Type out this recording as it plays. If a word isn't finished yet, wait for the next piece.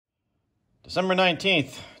December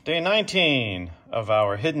 19th, day 19 of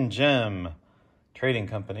our Hidden Gem Trading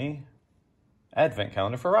Company Advent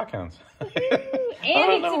Calendar for Rockhounds. And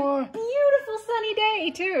it's a beautiful sunny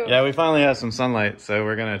day, too. Yeah, we finally have some sunlight, so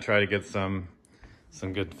we're going to try to get some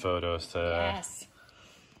good photos today. Yes.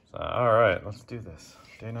 So, all right, let's do this.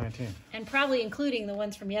 Day 19. And probably including the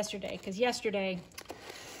ones from yesterday, because yesterday...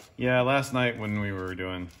 Yeah, last night when we were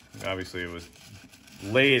doing, obviously it was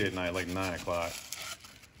late at night, like 9 o'clock,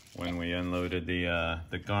 when we unloaded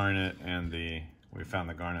the garnet and we found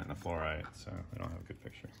the garnet and the fluorite, so we don't have a good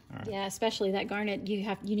picture. All right. Yeah, especially that garnet,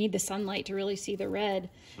 you need the sunlight to really see the red.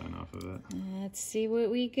 Shine off of it. Let's see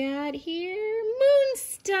what we got here.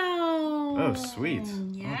 Moonstone. Oh, sweet.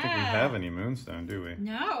 Yeah. I don't think we have any moonstone, do we?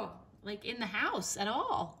 No, like in the house at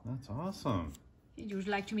all. That's awesome. Would you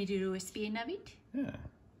like me to do a spin of it? Yeah.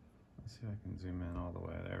 Let's see if I can zoom in all the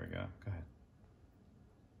way. There we go. Go ahead.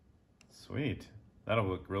 Sweet. That'll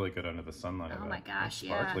look really good under the sunlight. Oh my gosh,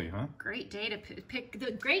 yeah. Sparkly, huh? Great day to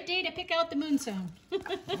pick out the moonstone.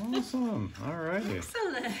 Awesome. All righty.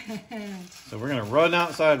 Excellent. So we're gonna run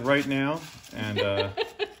outside right now and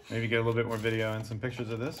maybe get a little bit more video and some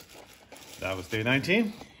pictures of this. That was day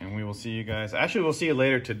 19, and we will see you guys. Actually, we'll see you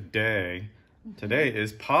later today. Today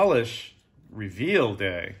is polish reveal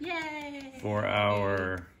day. Yay! For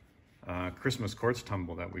our Christmas quartz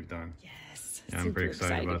tumble that we've done. Yes. Yeah, I'm pretty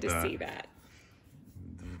excited about that. To see that.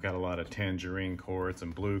 We've got a lot of tangerine quartz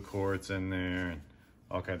and blue quartz in there and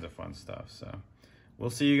all kinds of fun stuff. So we'll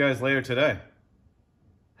see you guys later today.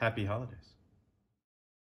 Happy holidays.